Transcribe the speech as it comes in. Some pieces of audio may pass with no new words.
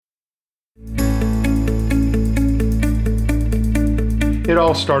It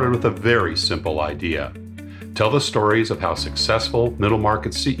all started with a very simple idea. Tell the stories of how successful middle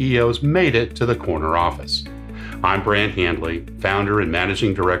market CEOs made it to the corner office. I'm Brant Handley, founder and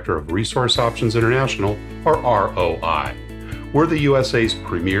managing director of Resource Options International, or ROI. We're the USA's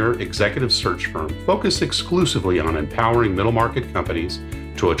premier executive search firm focused exclusively on empowering middle market companies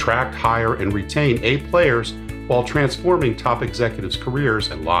to attract, hire, and retain A players while transforming top executives'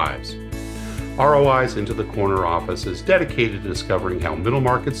 careers and lives. ROI's Into the Corner office is dedicated to discovering how middle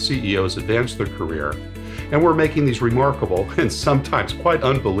market CEOs advance their career, and we're making these remarkable and sometimes quite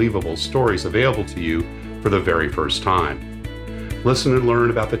unbelievable stories available to you for the very first time. Listen and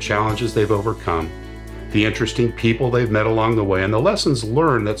learn about the challenges they've overcome, the interesting people they've met along the way, and the lessons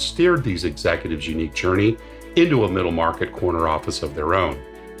learned that steered these executives' unique journey into a middle market corner office of their own.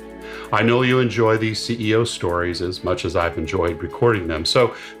 I know you enjoy these CEO stories as much as I've enjoyed recording them.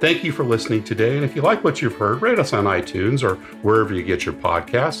 So thank you for listening today. And if you like what you've heard, rate us on iTunes or wherever you get your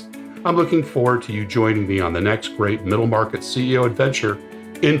podcasts. I'm looking forward to you joining me on the next great middle market CEO adventure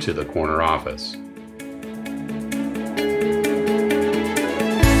into the corner office.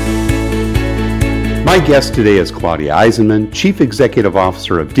 My guest today is Claudia Eisenman, Chief Executive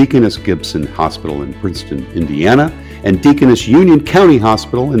Officer of Deaconess Gibson Hospital in Princeton, Indiana, and Deaconess Union County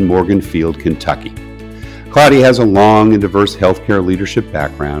Hospital in Morganfield, Kentucky. Claudia has a long and diverse healthcare leadership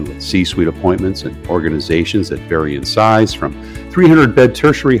background with C-suite appointments and organizations that vary in size, from 300-bed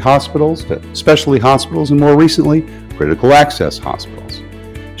tertiary hospitals to specialty hospitals and, more recently, critical access hospitals.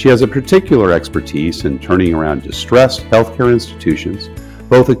 She has a particular expertise in turning around distressed healthcare institutions,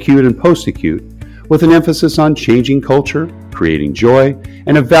 both acute and post-acute, with an emphasis on changing culture, creating joy,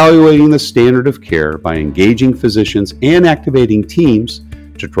 and evaluating the standard of care by engaging physicians and activating teams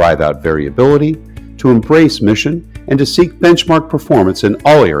to drive out variability, to embrace mission, and to seek benchmark performance in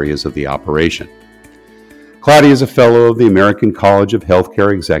all areas of the operation. Claudia is a fellow of the American College of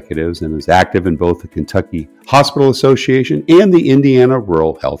Healthcare Executives and is active in both the Kentucky Hospital Association and the Indiana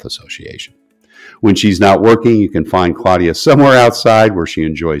Rural Health Association. When she's not working, you can find Claudia somewhere outside where she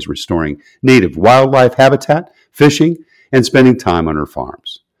enjoys restoring native wildlife habitat, fishing, and spending time on her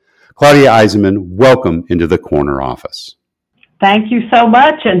farms. Claudia Eisenman, welcome into the Corner Office. Thank you so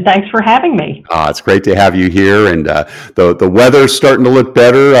much, and thanks for having me. It's great to have you here, and the weather's starting to look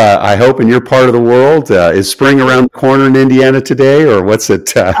better, I hope, in your part of the world. Is spring around the corner in Indiana today, or what's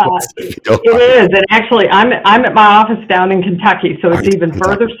it? It is, and actually, I'm at my office down in Kentucky, so it's even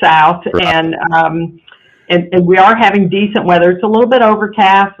further south, right. and we are having decent weather. It's a little bit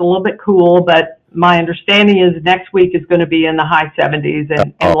overcast, a little bit cool, but my understanding is next week is going to be in the high 70s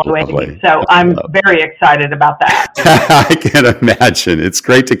and low 80s. So I'm very excited about that. I can imagine. It's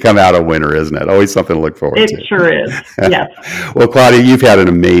great to come out of winter, isn't it? Always something to look forward to. It sure is, yes. Well, Claudia, you've had an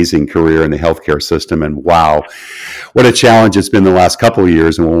amazing career in the healthcare system, and wow, what a challenge it's been the last couple of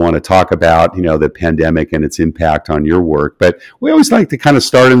years. And we'll want to talk about, the pandemic and its impact on your work. But we always like to kind of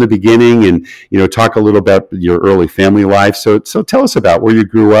start in the beginning and, talk a little about your early family life. So tell us about where you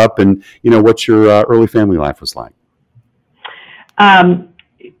grew up and, what your early family life was like.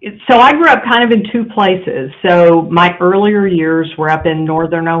 So I grew up kind of in two places. So my earlier years were up in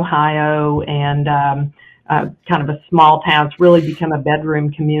northern Ohio and kind of a small town. It's really become a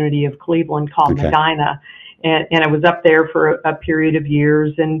bedroom community of Cleveland called Medina. And I was up there for a period of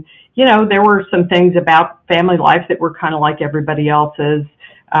years. And, there were some things about family life that were kind of like everybody else's.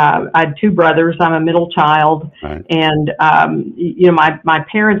 I had two brothers. I'm a middle child. Right. And, my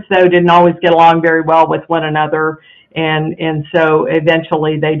parents, though, didn't always get along very well with one another. And so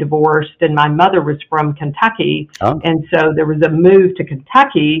eventually they divorced, and my mother was from Kentucky. Oh. And so there was a move to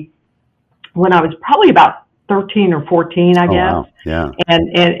Kentucky when I was probably about 13 or 14, I guess. Wow. Yeah.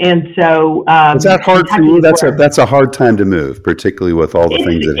 And so is that hard for you? That's a hard time to move, particularly with all the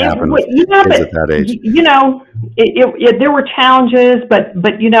things that happen at that age. There were challenges, but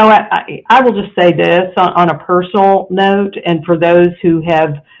I will just say this on a personal note, and for those who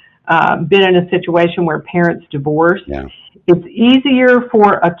have been in a situation where parents divorce, yeah. It's easier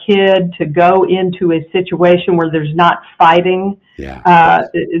for a kid to go into a situation where there's not fighting than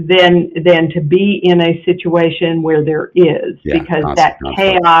to be in a situation where there is, because that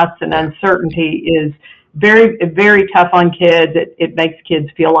chaos and uncertainty is very, very tough on kids. It makes kids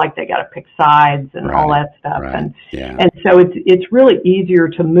feel like they got to pick sides and all that stuff. Right. And so it's really easier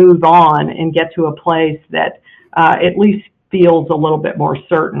to move on and get to a place that at least feels a little bit more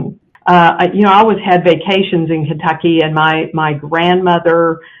certain. I always had vacations in Kentucky, and my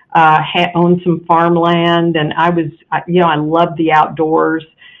grandmother owned some farmland, and I loved the outdoors,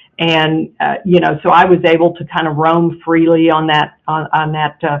 and so I was able to kind of roam freely on that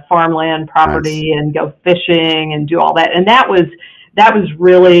farmland property. Nice. And go fishing and do all that, and that was that was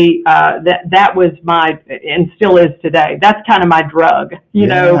really, that was my, and still is today. That's kind of my drug. You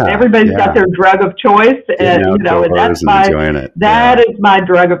know, everybody's got their drug of choice, and and that's is my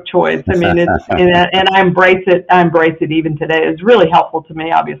drug of choice. I mean, it's and I embrace it. I embrace it even today. It's really helpful to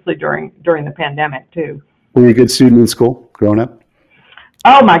me, obviously during the pandemic too. Were you a good student in school growing up?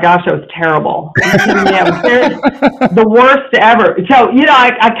 Oh my gosh, I was terrible. The worst ever. So,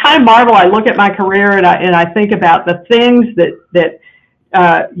 I kind of marvel. I look at my career and I think about the things that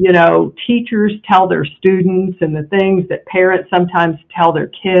teachers tell their students and the things that parents sometimes tell their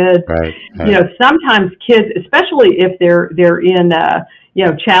kids. Right. Sometimes kids, especially if they're in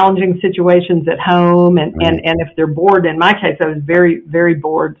challenging situations at home and if they're bored. In my case, I was very, very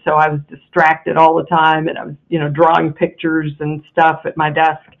bored, so I was distracted all the time, and I was drawing pictures and stuff at my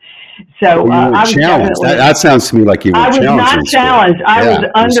desk. So I was challenged. That sounds to me like you were challenged. I was not challenged.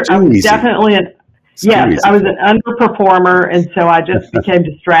 I was definitely I was an underperformer, and so I just became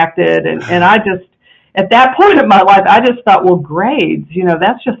distracted, and I just, at that point in my life, I just thought, well, grades,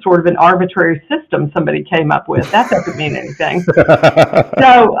 that's just sort of an arbitrary system somebody came up with. That doesn't mean anything.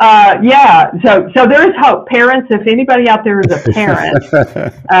 So there is hope. Parents, if anybody out there is a parent,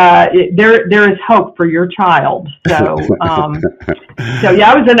 there is hope for your child. So I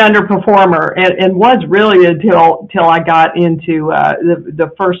was an underperformer, and was really until I got into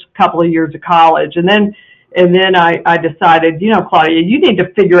the first couple of years of college, and then I decided, Claudia, you need to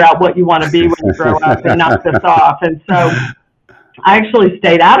figure out what you want to be when you grow up and knock this off. And so I actually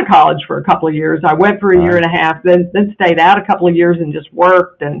stayed out of college for a couple of years. I went for a year and a half, then stayed out a couple of years and just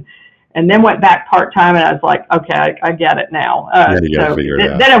worked, and then went back part-time, and I was like, okay, I get it now. Then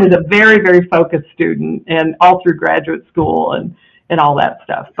I was a very, very focused student, and all through graduate school and all that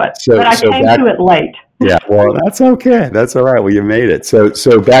stuff. But I came to it late. Yeah, well, that's okay. That's all right. Well, you made it.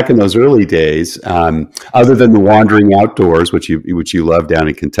 So back in those early days, other than the wandering outdoors, which you loved down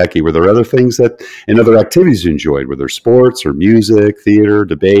in Kentucky, were there other things and other activities you enjoyed? Were there sports or music, theater,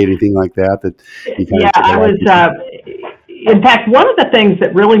 debate, anything like that you kind of I was. In fact, one of the things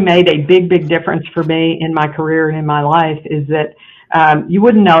that really made a big, big difference for me in my career and in my life is that you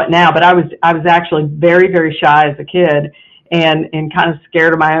wouldn't know it now, but I was actually very, very shy as a kid. And kind of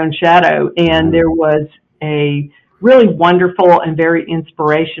scared of my own shadow. And there was a really wonderful and very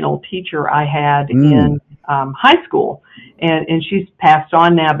inspirational teacher I had in high school. And she's passed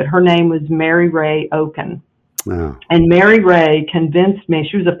on now, but her name was Mary Ray Oken. Wow. And Mary Ray convinced me,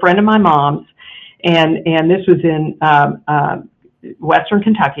 she was a friend of my mom's, and this was in Western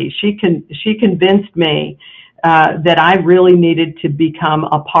Kentucky. She convinced me that I really needed to become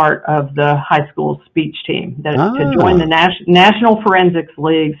a part of the high school speech team, to join the National Forensics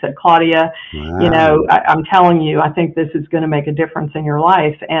League. Said, Claudia, I'm telling you, I think this is going to make a difference in your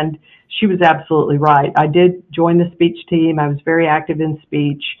life. And she was absolutely right. I did join the speech team. I was very active in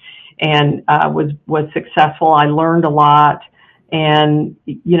speech and was successful. I learned a lot. And,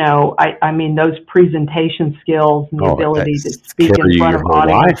 I mean, those presentation skills and the ability to speak in front of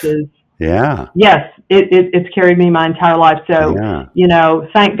audiences. Yeah. Yes, it's carried me my entire life. So,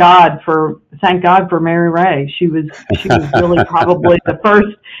 thank God for Mary Ray. She was really probably the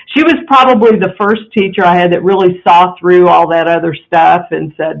first. She was probably the first teacher I had that really saw through all that other stuff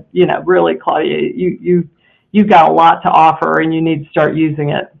and said, really, Claudia, you've got a lot to offer, and you need to start using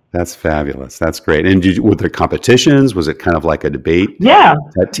it. That's fabulous. That's great. And were there competitions? Was it kind of like a debate? Yeah.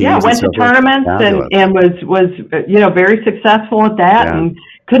 Went to tournaments and was very successful at that, and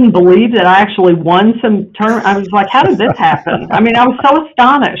couldn't believe that I actually won some tournament. I was like, how did this happen? I mean, I was so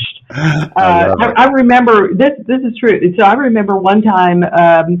astonished. I remember this is true. So I remember one time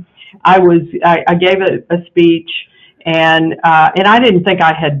I gave a speech and I didn't think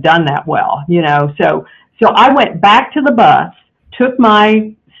I had done that well, So I went back to the bus, took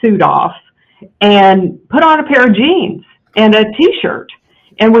my suit off, and put on a pair of jeans and a T-shirt,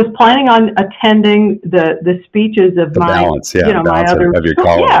 and was planning on attending the speeches of my other of your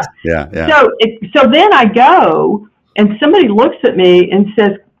colleagues. Yeah. So then I go, and somebody looks at me and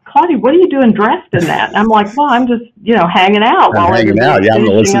says, Claudia, what are you doing dressed in that? And I'm like, well, I'm just, hanging out while everybody's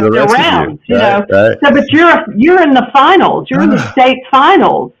finishing up their rounds, Right. So, but you're in the finals. You're in the state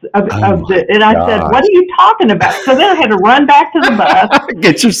finals of the, and I said, what are you talking about? So then I had to run back to the bus.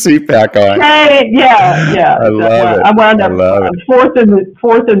 Get your seat back on. Yeah. I love it. I wound up fourth in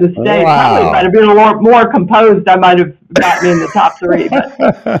the state. Wow. Probably might have been a lot more composed. I might have got me in the top three. But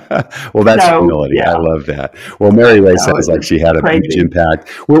Well, that's so humility. I yeah, love that. Well, Mary Ray so sounds it like was she had a huge crazy.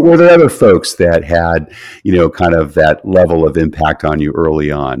 impact. Were there other folks that had, kind of that level of impact on you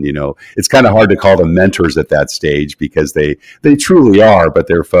early on? It's kind of hard to call them mentors at that stage because they truly are, but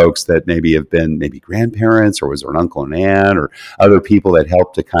they're folks that maybe have been maybe grandparents, or was there an uncle and aunt or other people that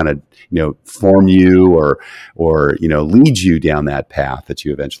helped to kind of, form you or lead you down that path that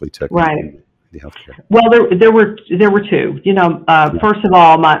you eventually took Right. in the healthcare. Well, there were two. First of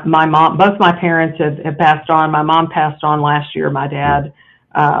all, my mom, both my parents have passed on. My mom passed on last year. My dad,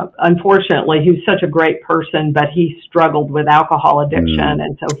 unfortunately, he was such a great person, but he struggled with alcohol addiction,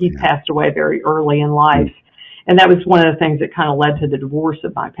 and so he Yeah. passed away very early in life. And that was one of the things that kind of led to the divorce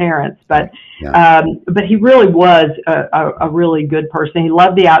of my parents. But Yeah. but he really was a really good person. He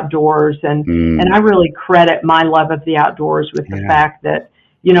loved the outdoors, and I really credit my love of the outdoors with the Yeah. fact that,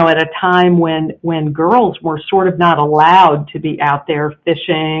 at a time when girls were sort of not allowed to be out there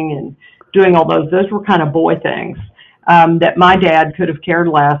fishing and doing all those were kind of boy things, that my dad could have cared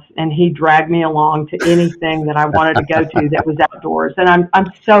less, and he dragged me along to anything that I wanted to go to that was outdoors. And I'm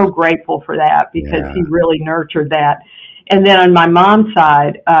so grateful for that because Yeah. he really nurtured that. And then on my mom's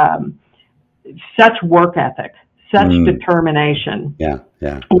side, such work ethic, such determination. Yeah.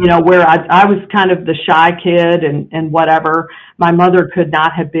 Yeah. Where I was kind of the shy kid and whatever. My mother could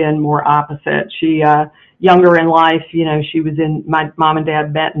not have been more opposite. She, younger in life, she was my mom and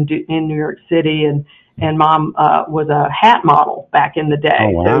dad met in New York City, and mom was a hat model back in the day. Oh,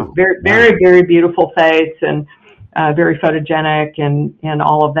 wow. So very, very, very beautiful face and very photogenic and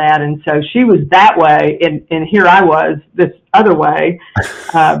all of that. And so she was that way, and here I was this other way,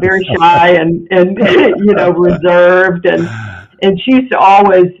 very shy and reserved. And she used to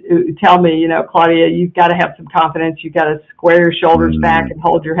always tell me, Claudia, you've got to have some confidence. You've got to square your shoulders back and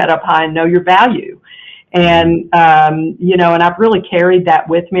hold your head up high and know your value. And, and I've really carried that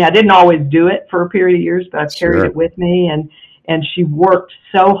with me. I didn't always do it for a period of years, but I've carried it with me. And she worked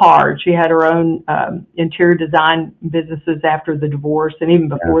so hard. She had her own interior design businesses after the divorce and even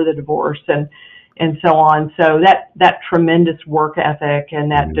before the divorce and so on. So that tremendous work ethic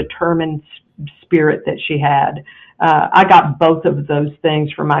and that determined spirit that she had, I got both of those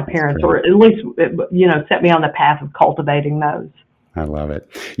things from my parents, or at least, set me on the path of cultivating those. I love it.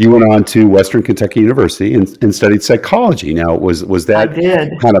 You went on to Western Kentucky University and studied psychology. Now, was that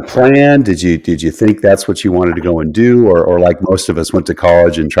kind of planned? Did you think that's what you wanted to go and do, or like most of us went to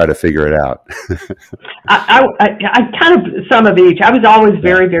college and try to figure it out? I kind of some of each. I was always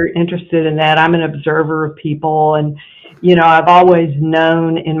very, very interested in that. I'm an observer of people, and I've always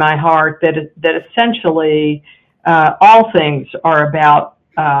known in my heart that essentially all things are about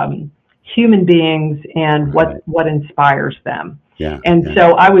human beings and what inspires them. Yeah,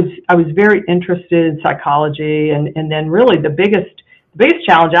 so I was very interested in psychology, and then really the biggest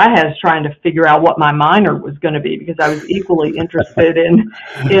challenge I had is trying to figure out what my minor was going to be, because I was equally interested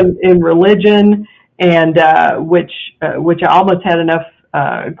in religion, and which I almost had enough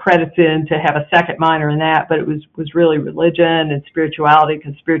credits in to have a second minor in that, but it was really religion and spirituality,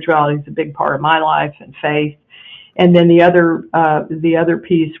 because spirituality is a big part of my life, and faith. And then the other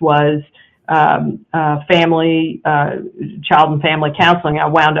piece was family, child and family counseling. I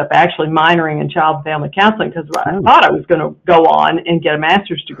wound up actually minoring in child and family counseling because I thought I was going to go on and get a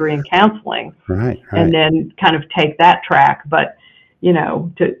master's degree in counseling, right. And then kind of take that track. But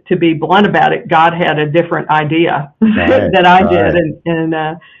to be blunt about it, God had a different idea than I did, and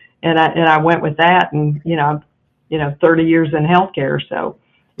I went with that, and 30 years in healthcare, so.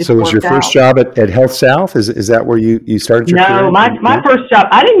 So was your first job at Health South? Is that where you started your career? No, my first job,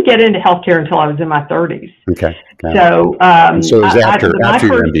 I didn't get into healthcare until I was in my 30s. Okay. So it was after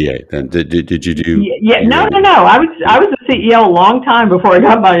your MBA then. Did you do? Yeah, no. I was a CEO a long time before I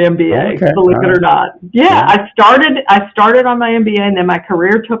got my MBA, believe it or not. Yeah, I started on my MBA, and then my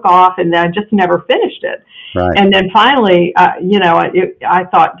career took off, and then I just never finished it. Right. And then finally, I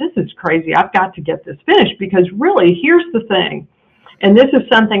thought, this is crazy. I've got to get this finished, because really, here's the thing. And this is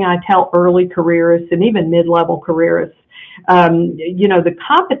something I tell early careerists and even mid-level careerists. The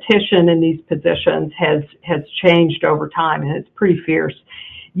competition in these positions has changed over time, and it's pretty fierce.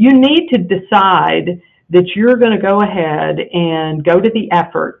 You need to decide that you're going to go ahead and go to the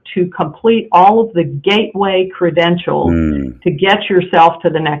effort to complete all of the gateway credentials to get yourself to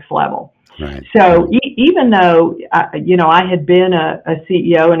the next level. Right. So even though, I had been a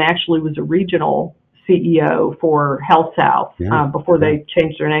CEO and actually was a regional CEO for Health South before they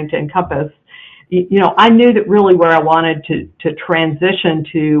changed their name to Encompass, I knew that really where I wanted to transition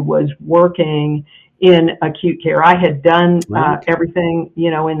to was working in acute care. I had done Right. everything,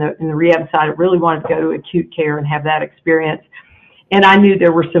 in the rehab side. I really wanted to go to acute care and have that experience. And I knew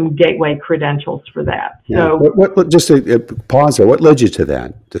there were some gateway credentials for that. Yeah. So, What just a pause there. What led you to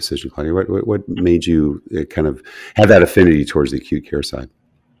that decision, Claudia? What made you kind of have that affinity towards the acute care side?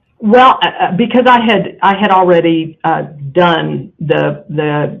 well, because I had already done the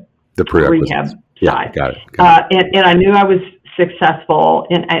The prerequisites. rehab Yeah, side, got it. and I knew I was successful,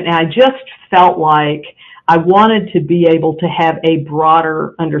 and I just felt like I wanted to be able to have a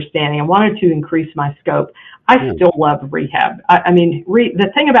broader understanding. I wanted to increase my scope. I Yeah. still love rehab. I mean,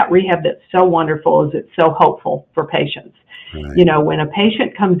 the thing about rehab that's so wonderful is it's so hopeful for patients. Right. When a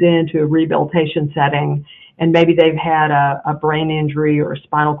patient comes into a rehabilitation setting and maybe they've had a brain injury or a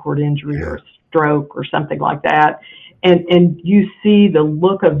spinal cord injury Yeah. or a stroke or something like that, and you see the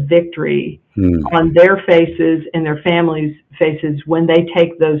look of victory Hmm. on their faces and their families' faces when they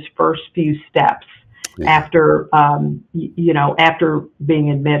take those first few steps Yeah. after after being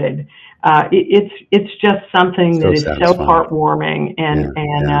admitted. It's just something So that is so satisfying. heartwarming, Yeah.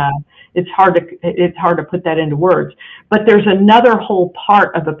 and Yeah. it's hard to put that into words. But there's another whole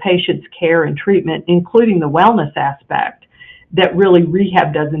part of a patient's care and treatment, including the wellness aspect, that really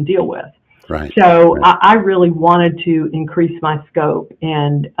rehab doesn't deal with. Right. So Right. I really wanted to increase my scope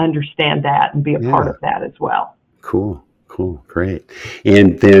and understand that and be a part Yeah. of that as well. Cool. Cool. Great.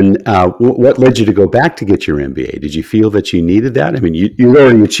 And then what led you to go back to get your MBA? Did you feel that you needed that? I mean, you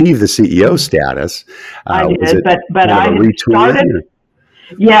already achieved the CEO status. I Was did, it but kind of I a had retooling? started. Or-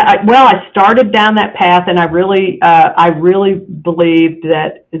 Yeah, I started down that path, and I really believed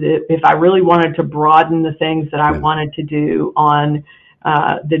that if I really wanted to broaden the things that I Yeah. wanted to do on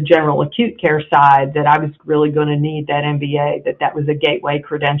the general acute care side, that I was really going to need that MBA, that was a gateway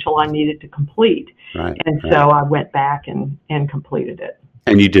credential I needed to complete. Right. And Right. so I went back and completed it.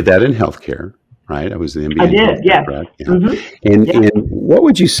 And you did that in healthcare, right? I was the MBA I in did, healthcare, yes. correct? Yeah. hmm And Yeah. and what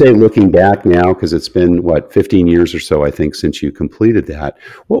would you say looking back now, because it's been, 15 years or so, I think, since you completed that.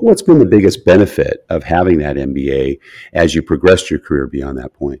 What's been the biggest benefit of having that MBA as you progressed your career beyond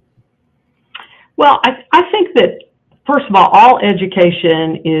that point? Well, I think that, first of all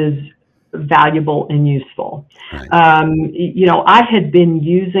education is valuable and useful. Right. I had been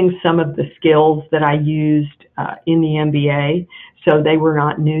using some of the skills that I used in the MBA, so they were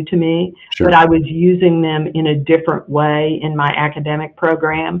not new to me, Sure. but I was using them in a different way in my academic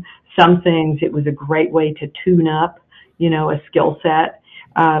program. Some things, it was a great way to tune up, a skill set.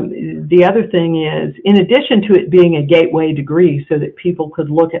 The other thing is, in addition to it being a gateway degree so that people could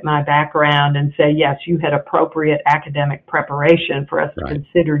look at my background and say, yes, you had appropriate academic preparation for us to Right.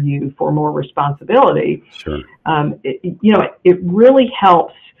 consider you for more responsibility, Sure. it really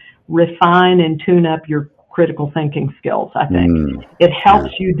helps refine and tune up your critical thinking skills, I think. Mm, It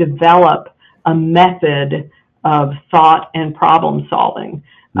helps you develop a method of thought and problem solving.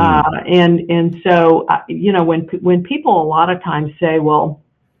 mm, And so, when people a lot of times say, well,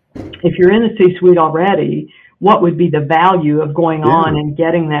 if you're in the C-suite already, what would be the value of going on yeah. and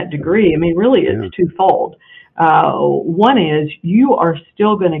getting that degree? I mean, really, Yeah. it's twofold. One is you are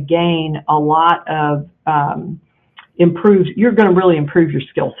still going to gain a lot of you're going to really improve your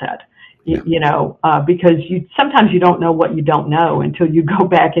skill set. Yeah. Because sometimes you don't know what you don't know until you go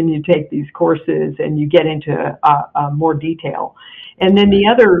back and you take these courses and you get into more detail. And then the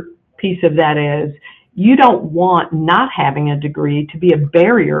other piece of that is you don't want not having a degree to be a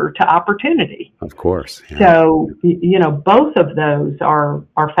barrier to opportunity. Of course. Yeah. So, both of those are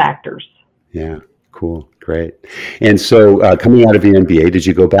factors. Yeah. Cool. Great. And so coming out of the MBA, did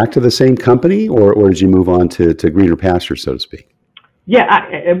you go back to the same company or did you move on to greener pastures, so to speak?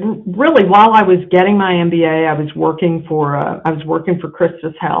 Yeah, really, while I was getting my MBA, I was working for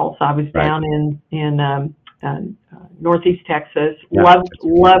Christus Health. I was Right. down in Northeast Texas. Yeah.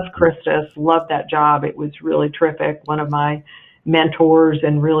 Loved Christus. Loved that job. It was really terrific. One of my mentors,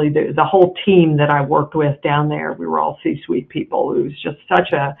 and really the whole team that I worked with down there. We were all C-suite people. It was just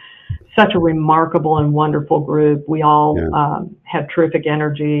such a remarkable and wonderful group. We all had terrific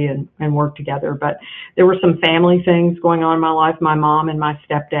energy and worked together. But there were some family things going on in my life. My mom and my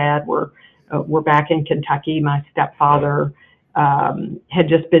stepdad were back in Kentucky. My stepfather had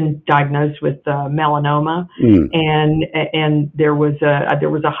just been diagnosed with melanoma, and there was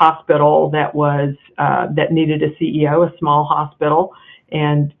a hospital that needed a CEO, a small hospital.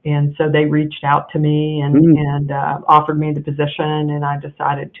 And so they reached out to me and offered me the position, and I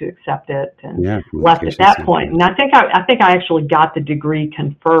decided to accept it and left at that point. And I think I actually got the degree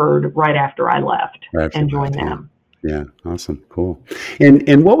conferred right after I left and joined them. Yeah, awesome, cool.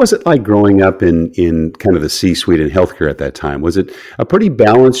 And what was it like growing up in kind of the C-suite in healthcare at that time? Was it a pretty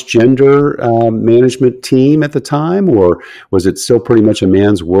balanced gender management team at the time, or was it still pretty much a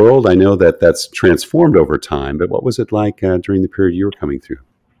man's world? I know that that's transformed over time, but what was it like during the period you were coming through?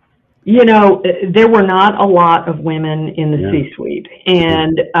 There were not a lot of women in the Yeah, C-suite.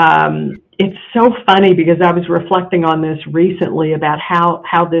 And it's so funny because I was reflecting on this recently about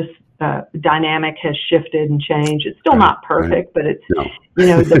how this dynamic has shifted and changed. It's still right, not right. perfect, but it's,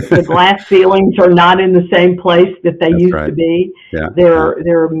 No, the glass ceilings are not in the same place that they that's used to right. be. Yeah, yeah,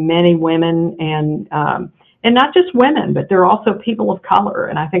 There are many women and not just women, but there are also people of color.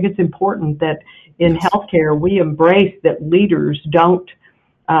 And I think it's important that in yes, healthcare, we embrace that leaders don't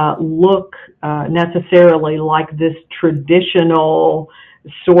look necessarily like this traditional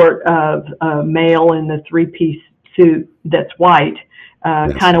sort of male in the three-piece suit that's white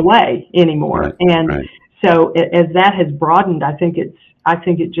yes, kind of way anymore. right, And right. so as that has broadened, I think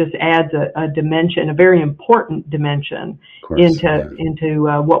it just adds a dimension, a very important dimension Of course, yeah, into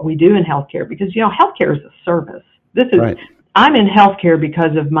what we do in healthcare, because healthcare is a service. right. I'm in healthcare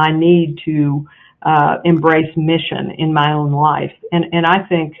because of my need to embrace mission in my own life. And I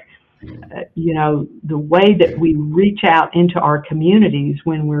think, the way that we reach out into our communities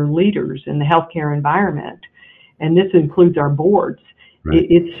when we're leaders in the healthcare environment, and this includes our boards, Right.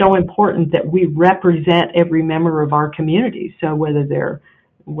 it's so important that we represent every member of our community. So whether they're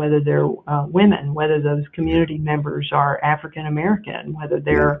women, whether those community members are African American, whether Yeah,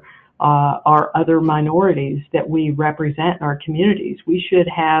 they're are other minorities that we represent in our communities, we should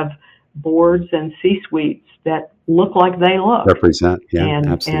have boards and C-suites that look like they look, represent. Yeah, and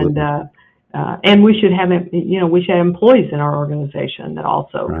absolutely. and we should have employees in our organization that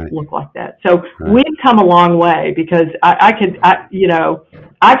also Right, look like that. So right. we've come a long way, because I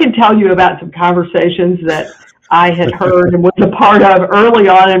can tell you about some conversations that I had heard and was a part of early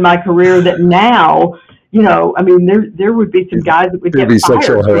on in my career that now, there would be some guys that would There'd get be fired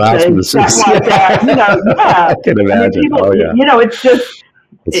sexual for saying harassment stuff suits. like that. Yeah. I can I mean, imagine. people, Oh yeah, it's just,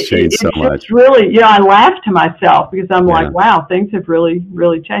 it's changed so it's much. just really, I laugh to myself because I'm Yeah, like, wow, things have really,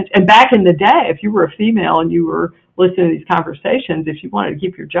 really changed. And back in the day, if you were a female and you were listening to these conversations, if you wanted to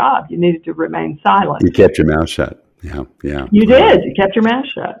keep your job, you needed to remain silent. you kept your mouth shut. Yeah, yeah. You Wow. did. You kept your mouth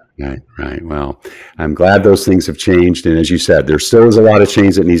shut. Right, right. Well, I'm glad those things have changed. And as you said, there still is a lot of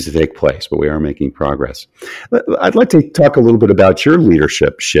change that needs to take place, but we are making progress. I'd like to talk a little bit about your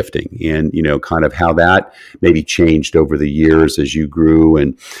leadership shifting and, kind of how that maybe changed over the years as you grew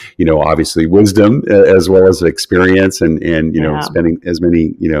and, obviously wisdom as well as experience and Yeah. spending as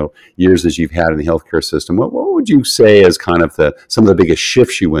many, years as you've had in the healthcare system. What would you say is kind of some of the biggest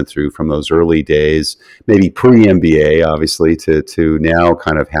shifts you went through from those early days, maybe pre-MBA, obviously, to now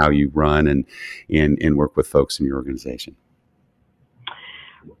kind of how you run and work with folks in your organization?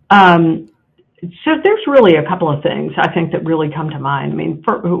 So there's really a couple of things I think that really come to mind. I mean,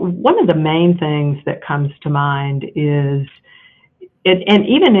 one of the main things that comes to mind is, and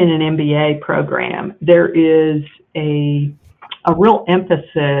even in an MBA program, there is a real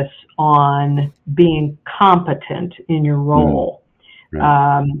emphasis on being competent in your role.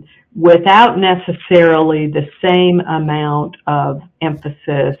 Right. Without necessarily the same amount of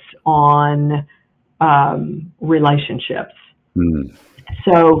emphasis on relationships. Mm.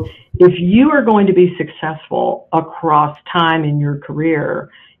 So if you are going to be successful across time in your career,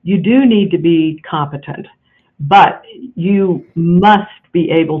 you do need to be competent, but you must be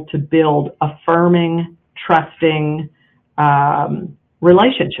able to build affirming, trusting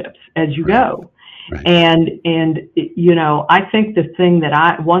relationships as you go. Right. And I think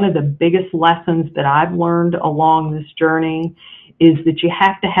one of the biggest lessons that I've learned along this journey is that you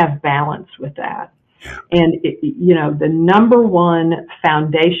have to have balance with that. Yeah. And the number one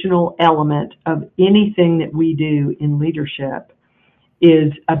foundational element of anything that we do in leadership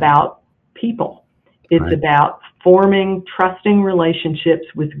is about people. It's Right. about forming trusting relationships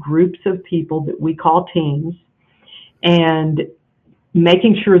with groups of people that we call teams, and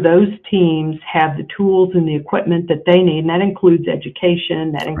making sure those teams have the tools and the equipment that they need. And that includes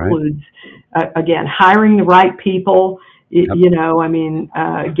education. That includes, again, hiring the right people. Yep.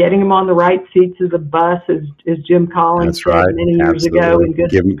 Getting them on the right seats of the bus, as Jim Collins That's said right. many years ago. Absolutely. And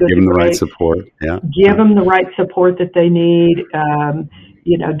Give them the right support. Yeah. Give them the right support that they need.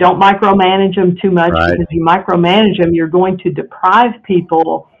 Don't micromanage them too much, Right. because if you micromanage them, you're going to deprive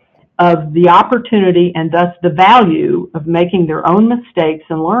people of the opportunity and thus the value of making their own mistakes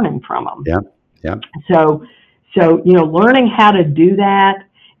and learning from them. Yeah. Yeah. So learning how to do that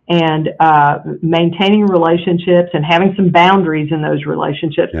and maintaining relationships and having some boundaries in those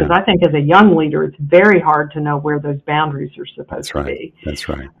relationships. Because I think as a young leader, it's very hard to know where those boundaries are supposed to be. That's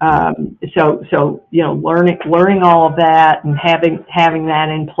right. So learning all of that and having that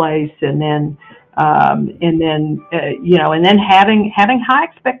in place, and then having high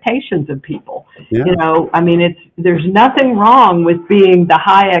expectations of people. Yeah. I mean, there's nothing wrong with being the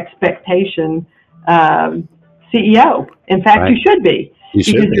high expectation CEO. In fact, you should be.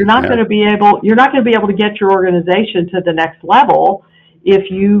 You're not going to be able to get your organization to the next level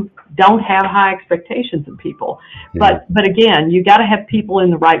if you don't have high expectations of people. Yeah. But again, you got to have people in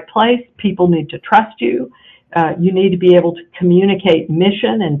the right place. People need to trust you. You need to be able to communicate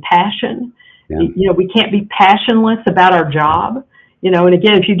mission and passion. Yeah. We can't be passionless about our job. And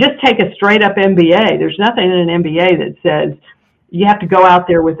again, if you just take a straight up MBA, there's nothing in an MBA that says you have to go out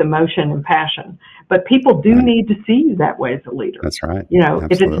there with emotion and passion. But people do need to see you that way as a leader. That's right.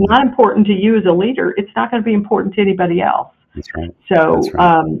 If it's not important to you as a leader, it's not going to be important to anybody else. That's right. So,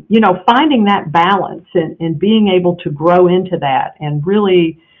 finding that balance and being able to grow into that, and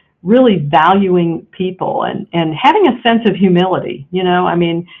really, really valuing people and having a sense of humility.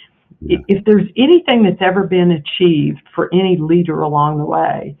 If there's anything that's ever been achieved for any leader along the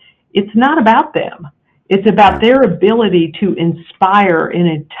way, it's not about them. It's about their ability to inspire an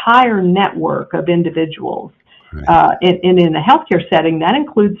entire network of individuals. Right. And in the healthcare setting, that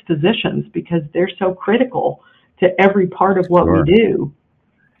includes physicians, because they're so critical to every part of what we do.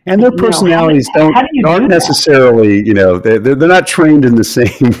 And their personalities aren't necessarily, they're not trained in the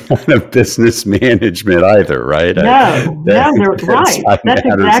same kind of business management either, right? No, they're right. That's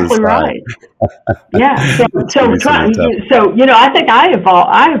exactly right. Yeah. I think I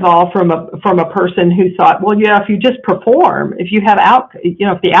evolved from a person who thought, well, if you just perform, if you have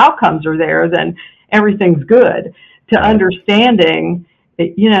if the outcomes are there, then everything's good. To understanding,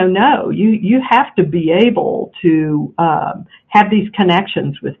 no, you have to be able to have these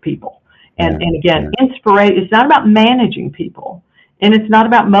connections with people. And again, inspiration, it's not about managing people, and it's not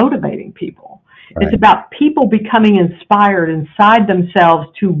about motivating people. Right. It's about people becoming inspired inside themselves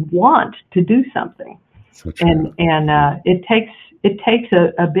to want to do something. So true. And it takes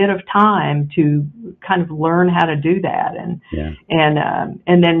a bit of time to kind of learn how to do that. And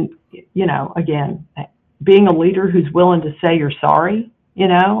then, again, being a leader who's willing to say you're sorry,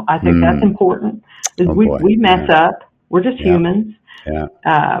 I think that's important. We mess up. We're just humans. Yeah.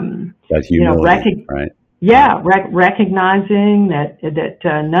 That humility, right? Yeah, recognizing that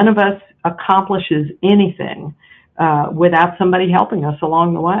none of us accomplishes anything without somebody helping us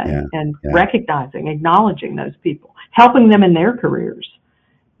along the way, recognizing, acknowledging those people, helping them in their careers.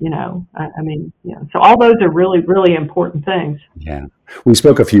 So all those are really, really important things. Yeah. We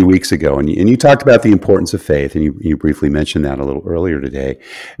spoke a few weeks ago, and you talked about the importance of faith, and you briefly mentioned that a little earlier today.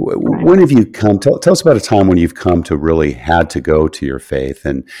 When have you come, tell us about a time when you've come to really had to go to your faith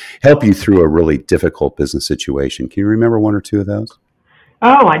and help you through a really difficult business situation. Can you remember one or two of those?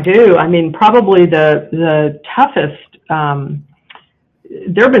 Oh, I do. Probably the toughest,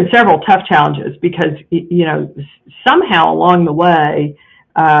 there have been several tough challenges because, somehow along the way,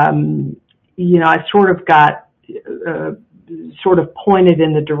 I sort of got pointed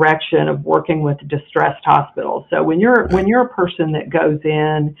in the direction of working with distressed hospitals. So when you're a person that goes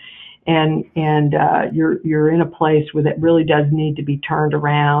in and you're in a place where that really does need to be turned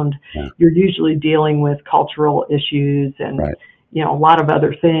around, you're usually dealing with cultural issues and a lot of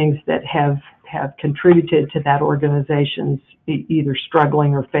other things that have contributed to that organization's either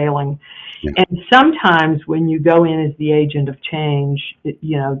struggling or failing. Yeah. And sometimes when you go in as the agent of change,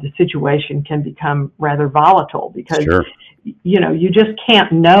 the situation can become rather volatile because, you just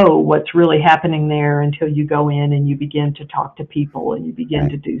can't know what's really happening there until you go in and you begin to talk to people and you begin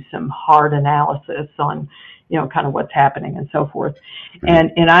to do some hard analysis on, kind of what's happening and so forth.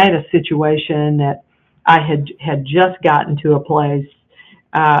 And I had a situation that I had just gotten to a place,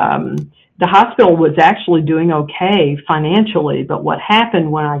 the hospital was actually doing okay financially, but what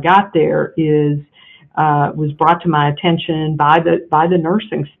happened when I got there was brought to my attention by the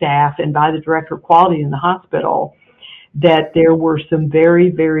nursing staff and by the director of quality in the hospital that there were some very,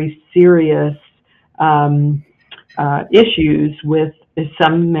 very serious issues with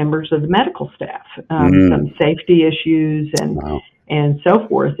some members of the medical staff, some safety issues and so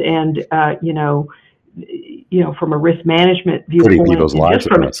forth. And from a risk management viewpoint, just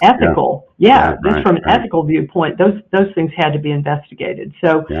from an ethical, from an ethical viewpoint, those things had to be investigated.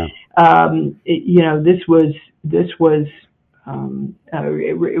 So, this was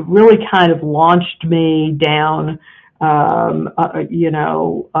it really kind of launched me down a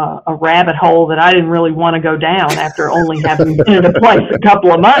rabbit hole that I didn't really want to go down after only having been at a place a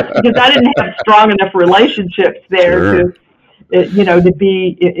couple of months, because I didn't have strong enough relationships there Sure. to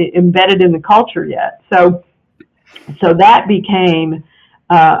be embedded in the culture yet. So that became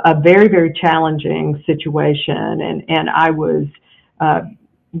a very, very challenging situation, and I was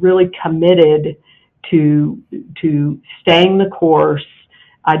really committed to staying the course,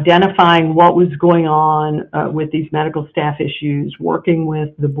 identifying what was going on with these medical staff issues, working with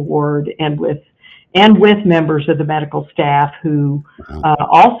the board and with members of the medical staff who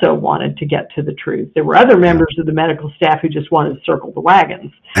also wanted to get to the truth. There were other members of the medical staff who just wanted to circle the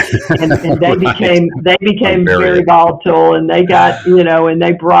wagons, and they became very volatile, and they got, and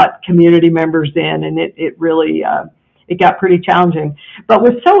they brought community members in, and it really it got pretty challenging. But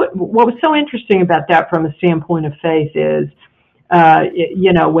what was so interesting about that from a standpoint of faith is,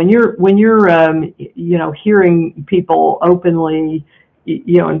 when you're hearing people openly,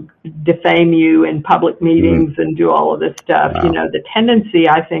 defame you in public meetings and do all of this stuff, the tendency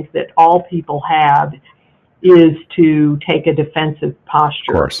I think that all people have is to take a defensive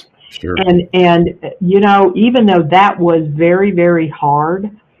posture. Of course, sure. And even though that was very, very hard,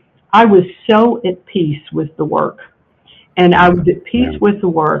 I was so at peace with the work. And I was at peace with the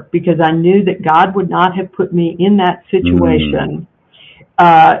work because I knew that God would not have put me in that situation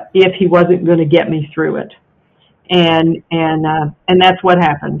if He wasn't going to get me through it. And that's what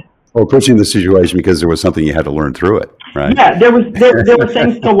happened. Well, pushing the situation because there was something you had to learn through it, right? Yeah, there were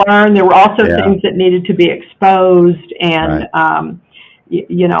things to learn. There were also things that needed to be exposed. And I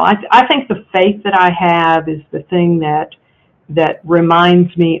think the faith that I have is the thing that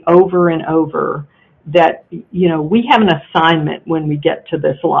reminds me over and over that, we have an assignment when we get to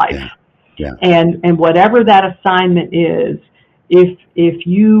this life. Yeah. And whatever that assignment is, if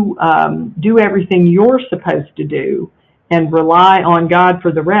you do everything you're supposed to do and rely on God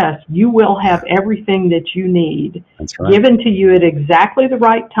for the rest, you will have everything that you need given to you at exactly the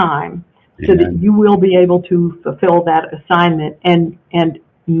right time, so that you will be able to fulfill that assignment and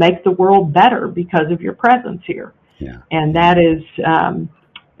make the world better because of your presence here. Yeah. And that is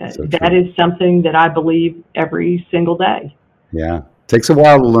something that I believe every single day. Yeah. Takes a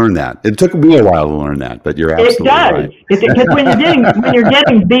while to learn that. It took me a while to learn that, but you're absolutely right. It does. Because when you're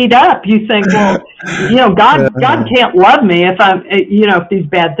getting beat up, you think, well, God can't love me if I'm, if these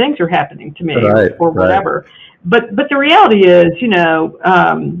bad things are happening to me or whatever. But the reality is,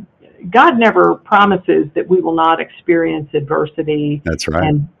 God never promises that we will not experience adversity. That's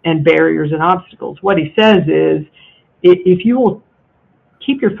right. And barriers and obstacles. What He says is, if you will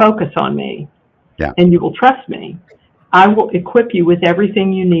keep your focus on me, and you will trust me, I will equip you with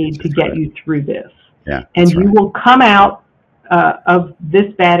everything you need to get you through this. Yeah, and you will come out of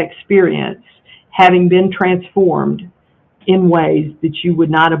this bad experience having been transformed in ways that you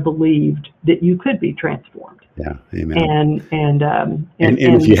would not have believed that you could be transformed. Yeah, amen. And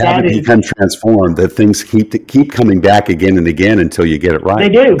if you haven't become transformed, that things keep coming back again and again until you get it right. They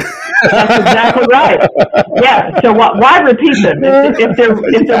do. That's exactly right. Yeah. So why repeat them? If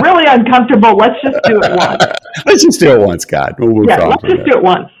they're really uncomfortable, let's just do it once. Let's just do it once, God. Let's just do it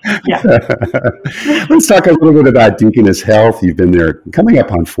once. Yeah. Let's talk a little bit about Deaconess Health. You've been there coming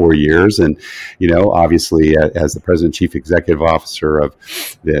up on 4 years, and obviously as the President Chief Executive Officer of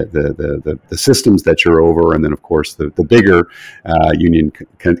the systems that you're over, and then of course the bigger Union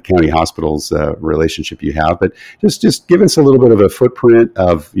County Hospitals relationship you have. But just give us a little bit of a footprint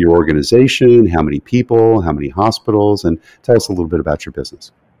of your organization, how many people, how many hospitals, and tell us a little bit about your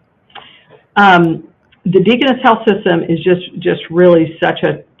business. The Deaconess Health System is just really such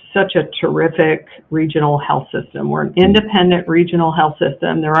a terrific regional health system. We're an independent regional health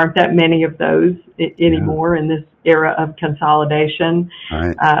system. There aren't that many of those anymore in this era of consolidation.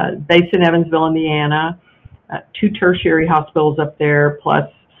 Right. Based in Evansville, Indiana, 2 tertiary hospitals up there, plus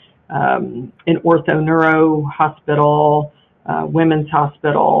an ortho-neuro hospital, women's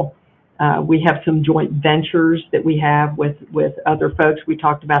hospital. We have some joint ventures that we have with other folks. We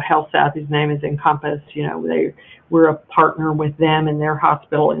talked about Health South, whose name is Encompass. We're a partner with them in their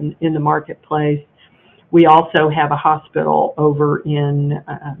hospital in the marketplace. We also have a hospital over in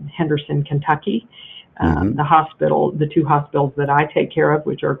Henderson, Kentucky. The 2 hospitals that I take care of,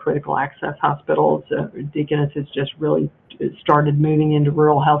 which are critical access hospitals. Deaconess has just really started moving into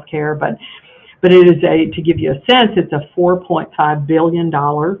rural healthcare, but it is to give you a sense, it's a $4.5 billion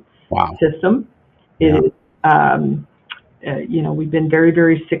system. It is, we've been very,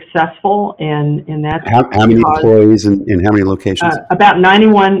 very successful, and that's how many employees and how many locations? About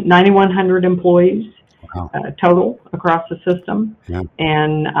 9,100 employees. Wow. Total across the system. Yeah.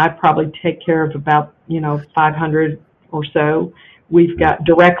 And I probably take care of about 500 or so. We've got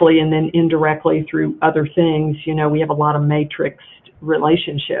directly and then indirectly through other things. We have a lot of matrixed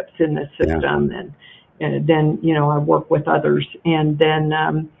relationships in this system, and then I work with others, and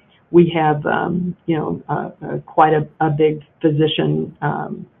then we have quite a big physician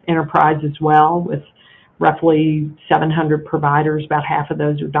enterprise as well, with roughly 700 providers. About half of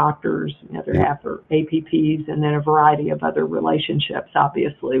those are doctors, the other half are APPs, and then a variety of other relationships,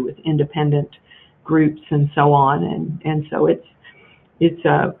 obviously, with independent groups and so on. And so it's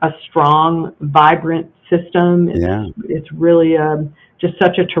a strong, vibrant system. It's really just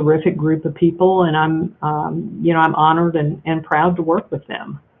such a terrific group of people, and I'm honored and proud to work with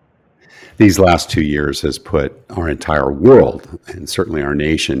them. These last 2 years has put our entire world, and certainly our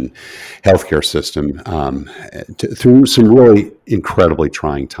nation, healthcare system, through some really incredibly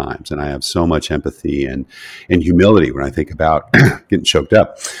trying times. And I have so much empathy and humility when I think about getting choked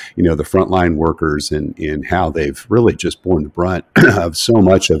up, the frontline workers and how they've really just borne the brunt of so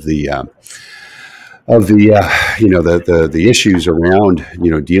much of the issues around,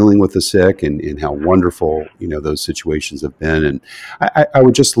 dealing with the sick and how wonderful, those situations have been. And I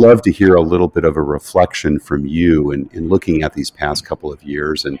would just love to hear a little bit of a reflection from you in looking at these past couple of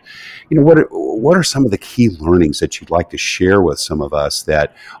years. And, what are some of the key learnings that you'd like to share with some of us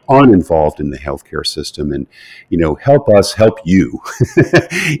that aren't involved in the healthcare system, and, help us help you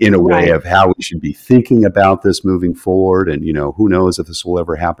in a way of how we should be thinking about this moving forward. And, who knows if this will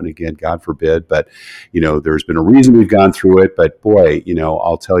ever happen again, God forbid, but there's been a reason we've gone through it, but boy,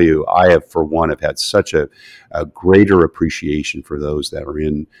 I'll tell you, I have, for one, have had such a greater appreciation for those that are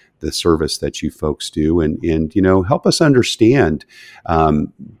in the service that you folks do, and help us understand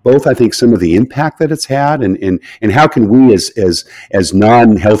both, I think, some of the impact that it's had, and how can we as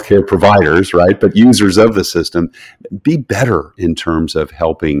non-healthcare providers, right, but users of the system, be better in terms of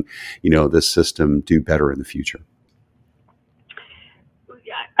helping, this system do better in the future.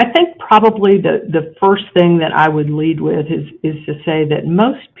 I think probably the first thing that I would lead with is to say that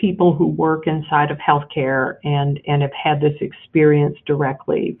most people who work inside of healthcare and have had this experience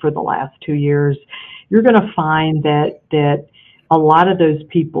directly for the last 2 years, you're going to find that a lot of those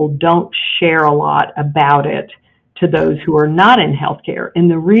people don't share a lot about it to those who are not in healthcare. And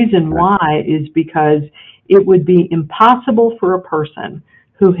the reason why is because it would be impossible for a person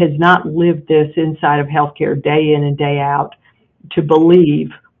who has not lived this inside of healthcare day in and day out to believe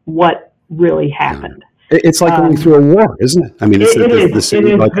what really happened. It's like going through a war, isn't it? I mean, it is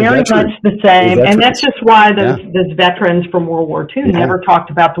very much the same, and that's just why those veterans from World War II never talked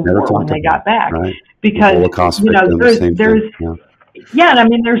about the war when they got back, because there's and I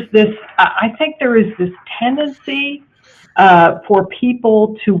mean there's this. I think there is this tendency for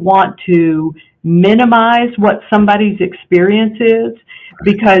people to want to minimize what somebody's experience is,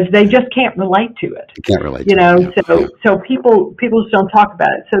 because they just can't relate to it. You can't relate. So people just don't talk about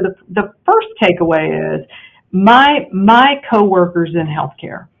it. So the first takeaway is my coworkers in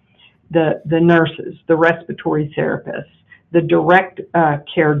healthcare, the nurses, the respiratory therapists, the direct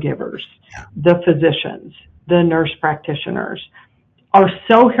caregivers, the physicians, the nurse practitioners, are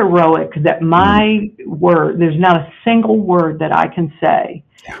so heroic that there's not a single word that I can say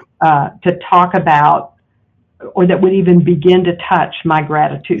to talk about, or that would even begin to touch my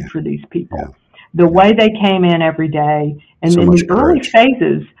gratitude for these people. The way they came in every day, and in the early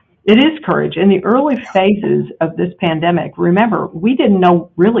phases, it is courage. In the early phases of this pandemic, remember, we didn't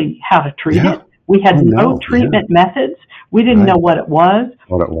know really how to treat it. We had no treatment methods. We didn't know what it was.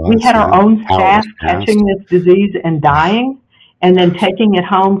 We had our own staff catching this disease and dying, and then taking it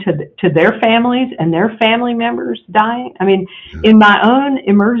home to their families and their family members dying. I mean, in my own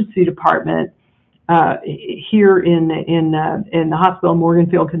emergency department, here in the hospital in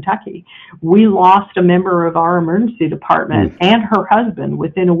Morganfield, Kentucky, we lost a member of our emergency department and her husband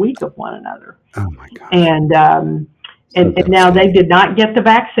within a week of one another. Oh my gosh! And now they did not get the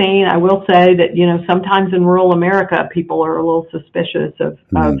vaccine. I will say that sometimes in rural America, people are a little suspicious of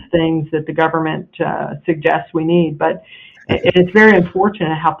things that the government suggests we need, but. It's very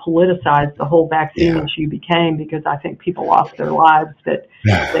unfortunate how politicized the whole vaccine issue became, because I think people lost their lives that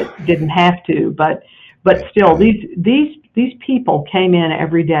didn't have to. But still, these people came in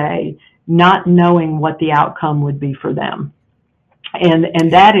every day not knowing what the outcome would be for them,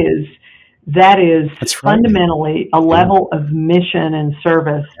 and that is fundamentally a level of mission and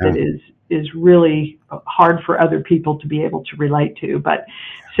service that is really hard for other people to be able to relate to. But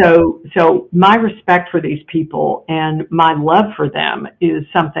so my respect for these people and my love for them is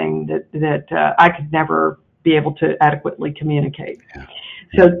something that I could never be able to adequately communicate.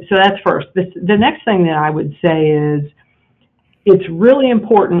 So that's first. The next thing that I would say is it's really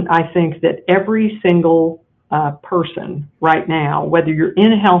important, I think, that every single person right now, whether you're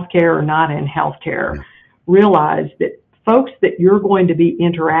in healthcare or not in healthcare, realize that folks that you're going to be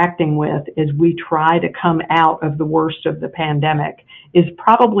interacting with as we try to come out of the worst of the pandemic is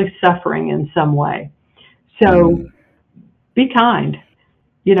probably suffering in some way. So be kind,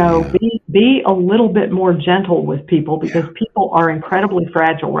 be a little bit more gentle with people, because people are incredibly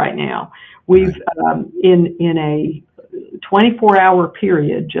fragile right now. We've, in a 24-hour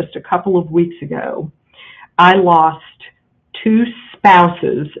period, just a couple of weeks ago, I lost 2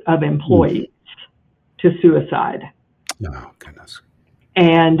 spouses of employees to suicide. Oh, goodness.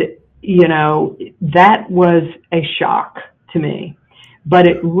 And, that was a shock to me, but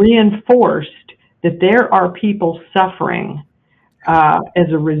it reinforced that there are people suffering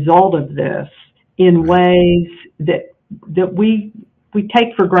as a result of this in ways that we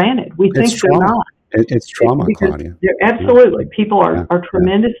take for granted. We think they're not. It's trauma, Claudia. Absolutely. People are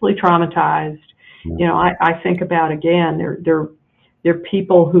tremendously traumatized. I think about, again, there are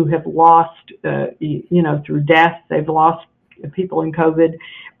people who have lost, through death. They've lost people in COVID.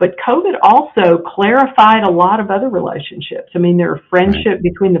 But COVID also clarified a lot of other relationships. I mean, there are friendships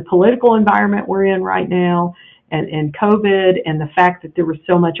between the political environment we're in right now and COVID, and the fact that there was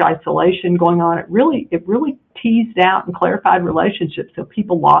so much isolation going on. It really teased out and clarified relationships. So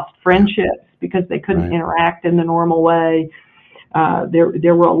people lost friendships because they couldn't interact in the normal way.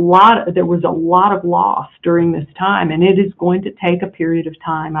 There was a lot of loss during this time, and it is going to take a period of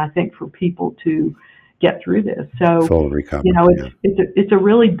time, I think, for people to get through this. So, full recovery, it's a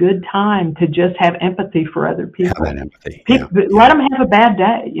really good time to just have empathy for other people. Have that empathy. Let them have a bad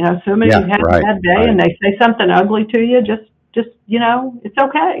day. So many have a bad day and they say something ugly to you. Just it's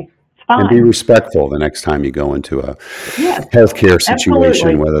okay. And be respectful the next time you go into a healthcare situation,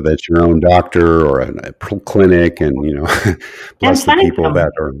 absolutely. Whether that's your own doctor or a clinic, and bless the people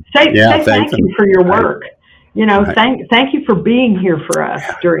that are. Say thank you for your work. Thank you for being here for us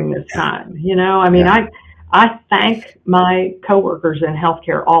during this time. I thank my coworkers in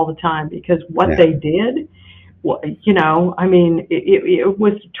healthcare all the time, because what they did, it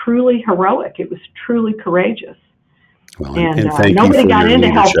was truly heroic. It was truly courageous. Well, and nobody got into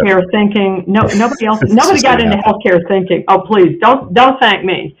healthcare thinking. Nobody got into healthcare thinking, "Oh, please don't thank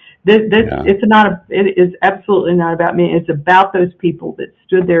me." It is absolutely not about me. It's about those people that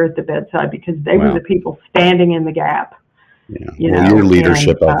stood there at the bedside, because they were the people standing in the gap. Your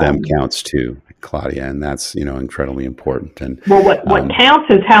leadership of them counts too, Claudia, and that's incredibly important. And what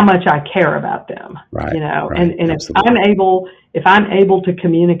counts is how much I care about them. And if I'm able to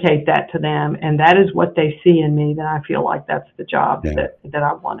communicate that to them, and that is what they see in me, then I feel like that's the job that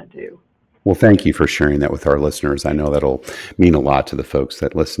I want to do. Well, thank you for sharing that with our listeners. I know that'll mean a lot to the folks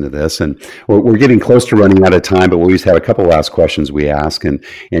that listen to this. And we're getting close to running out of time, but we always have a couple last questions we ask, and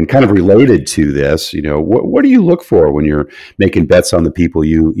kind of related to this. What do you look for when you're making bets on the people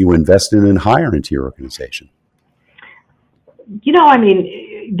you invest in and hire into your organization?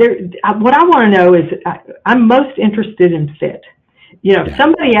 What I want to know is I'm most interested in fit. If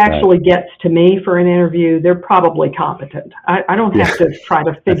somebody actually gets to me for an interview, they're probably competent. I don't have to try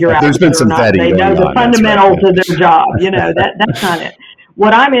to figure out whether or not they know the fundamentals of their job. That's not it.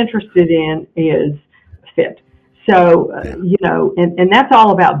 What I'm interested in is fit. So, and that's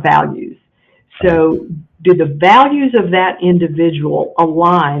all about values. So do the values of that individual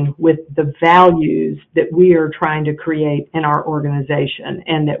align with the values that we are trying to create in our organization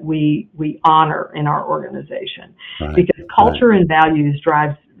and that we honor in our organization? Because culture and values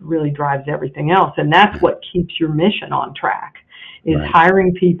really drives everything else. And that's what keeps your mission on track, is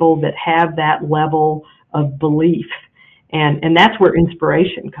hiring people that have that level of belief. And that's where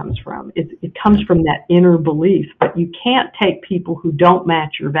inspiration comes from. It comes from that inner belief, but you can't take people who don't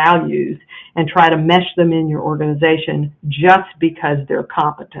match your values and try to mesh them in your organization just because they're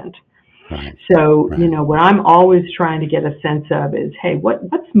competent. So, what I'm always trying to get a sense of is, hey, what's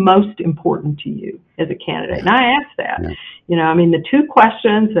most important to you as a candidate? And I ask that. The 2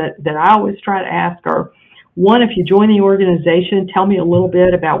 questions that I always try to ask are, one, if you join the organization, tell me a little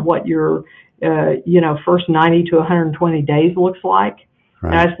bit about what your first 90 to 120 days looks like.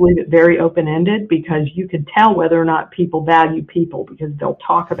 And I just leave it very open-ended, because you can tell whether or not people value people, because they'll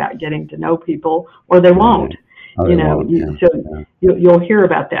talk about getting to know people, or they won't. You'll hear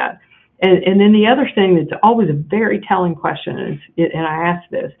about that. And then the other thing that's always a very telling question is, and I ask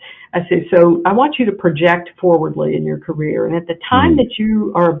this, I say, so I want you to project forwardly in your career. And at the time that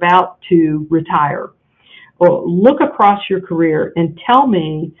you are about to retire, or look across your career and tell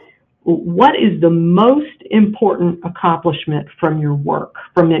me, what is the most important accomplishment from your work,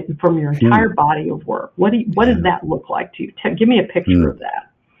 from your entire body of work? What does that look like to you? Give me a picture of that.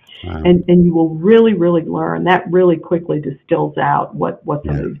 Wow. And you will really, really learn. That really quickly distills out what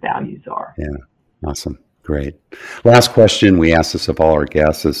some of these values are. Yeah. Awesome. Great. Last question we ask this of all our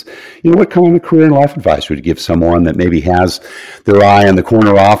guests is, what kind of career and life advice would you give someone that maybe has their eye on the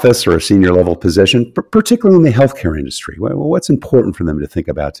corner office or a senior level position, particularly in the healthcare industry? What's important for them to think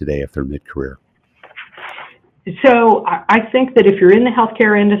about today if they're mid-career? So I think that if you're in the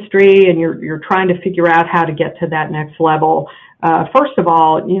healthcare industry and you're trying to figure out how to get to that next level, first of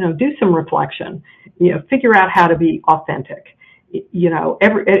all, do some reflection. Figure out how to be authentic.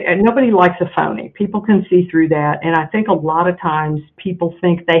 Nobody likes a phony. People can see through that. And I think a lot of times people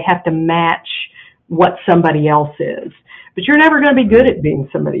think they have to match what somebody else is. But you're never going to be good at being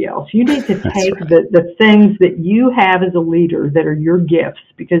somebody else. You need to take the things that you have as a leader that are your gifts,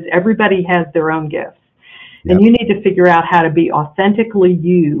 because everybody has their own gifts. Yep. And you need to figure out how to be authentically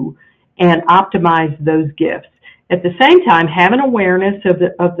you and optimize those gifts. At the same time, have an awareness of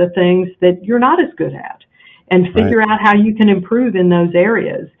the things that you're not as good at, and figure out how you can improve in those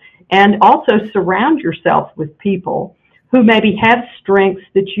areas. And also surround yourself with people who maybe have strengths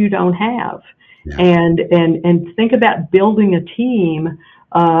that you don't have. Yeah. And think about building a team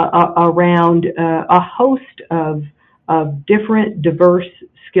around a host of different diverse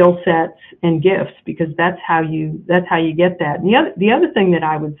skill sets and gifts, because that's how you get that. And the other thing that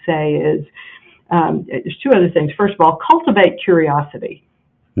I would say is, there's two other things. First of all, cultivate curiosity.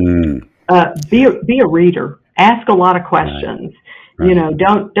 Be a reader. Ask a lot of questions. Right.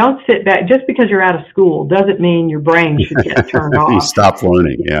 Don't sit back. Just because you're out of school doesn't mean your brain should get turned off. You stop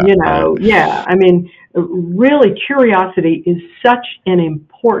learning. Yeah. Yeah. I mean, really, curiosity is such an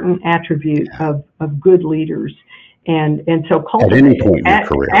important attribute of good leaders. And so cultivate at any point in your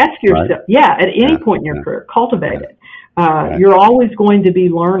career. Ask yourself, at any point in your career, cultivate it. You're always going to be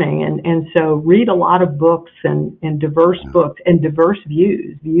learning, and so read a lot of books and diverse books and diverse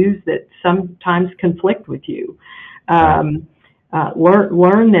views that sometimes conflict with you. Learn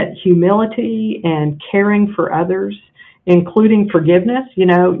that humility and caring for others, including forgiveness.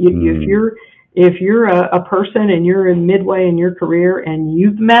 If you're a person and you're in midway in your career and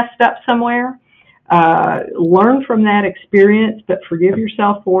you've messed up somewhere, learn from that experience, but forgive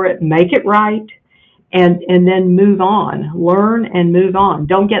yourself for it, make it right. And then move on. Learn and move on.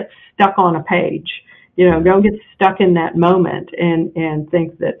 Don't get stuck on a page. Don't get stuck in that moment and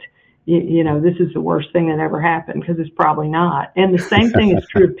think that this is the worst thing that ever happened, because it's probably not. And the same thing is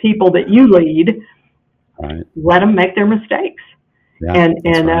true of people that you lead. Right. Let them make their mistakes. Yeah,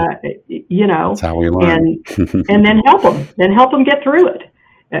 that's how we learn. and then help them. Then help them get through it.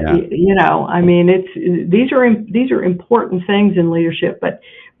 Yeah. I mean, these are important things in leadership, but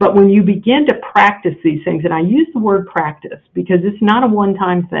when you begin to practice these things, and I use the word practice because it's not a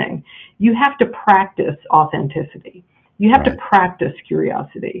one-time thing, you have to practice authenticity. You have to practice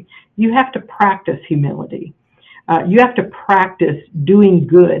curiosity. You have to practice humility. You have to practice doing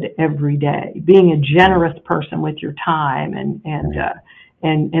good every day, being a generous person with your time and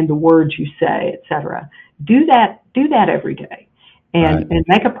the words you say, etc. Do that every day. And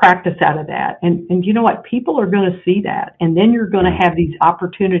make a practice out of that. And you know what? People are going to see that. And then you're going to have these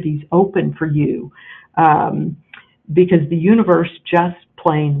opportunities open for you, because the universe just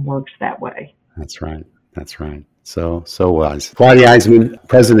plain works that way. That's right. So wise. Claudia Eisenmann,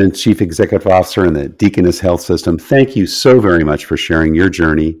 President and Chief Executive Officer in the Deaconess Health System, thank you so very much for sharing your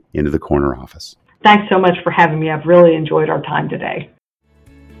journey into the corner office. Thanks so much for having me. I've really enjoyed our time today.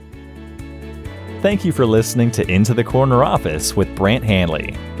 Thank you for listening to Into the Corner Office with Brant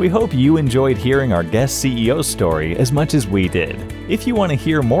Hanley. We hope you enjoyed hearing our guest CEO story as much as we did. If you want to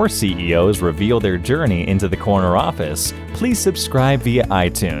hear more CEOs reveal their journey into the corner office, please subscribe via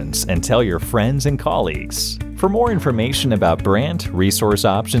iTunes and tell your friends and colleagues. For more information about Brant, Resource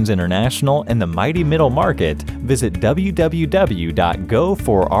Options International, and the mighty middle market, visit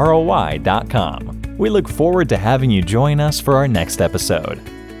www.goforroi.com. We look forward to having you join us for our next episode.